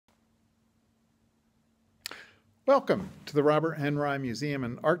Welcome to the Robert Henri Museum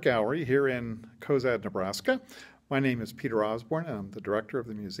and Art Gallery here in Cozad, Nebraska. My name is Peter Osborne and I'm the director of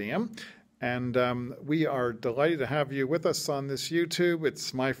the museum. And we are delighted to have you with us on this YouTube.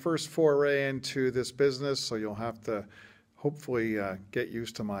 It's my first foray into this business, so you'll have to hopefully get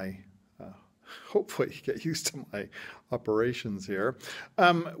used to my operations here.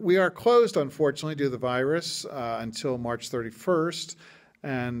 We are closed, unfortunately, due to the virus until March 31st.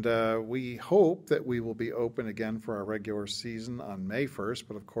 And we hope that we will be open again for our regular season on May 1st,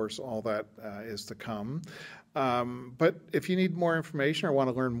 but of course all that is to come. But if you need more information or want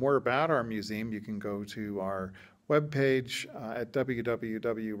to learn more about our museum, you can go to our webpage at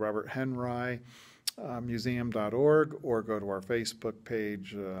www.roberthenrimuseum.org or go to our Facebook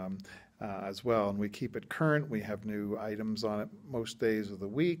page as well. And we keep it current. We have new items on it most days of the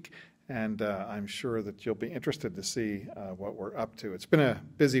week. And I'm sure that you'll be interested to see what we're up to. It's been a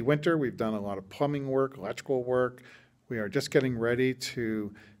busy winter. We've done a lot of plumbing work, electrical work. We are just getting ready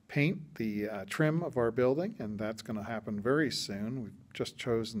to paint the trim of our building, and that's going to happen very soon. We've just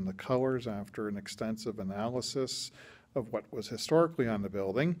chosen the colors after an extensive analysis of what was historically on the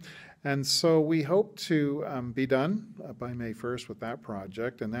building. And so we hope to be done by May 1st with that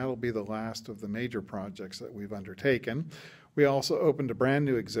project, and that'll be the last of the major projects that we've undertaken. We also opened a brand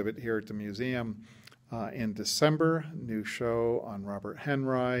new exhibit here at the museum in December, new show on Robert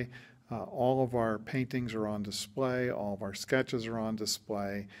Henri. All of our paintings are on display, all of our sketches are on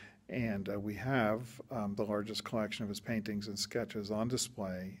display, and we have the largest collection of his paintings and sketches on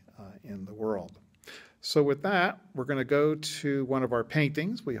display in the world. So with that, we're going to go to one of our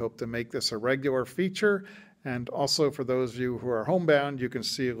paintings. We hope to make this a regular feature, and also for those of you who are homebound, you can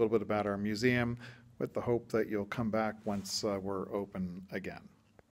see a little bit about our museum with the hope that you'll come back once we're open again.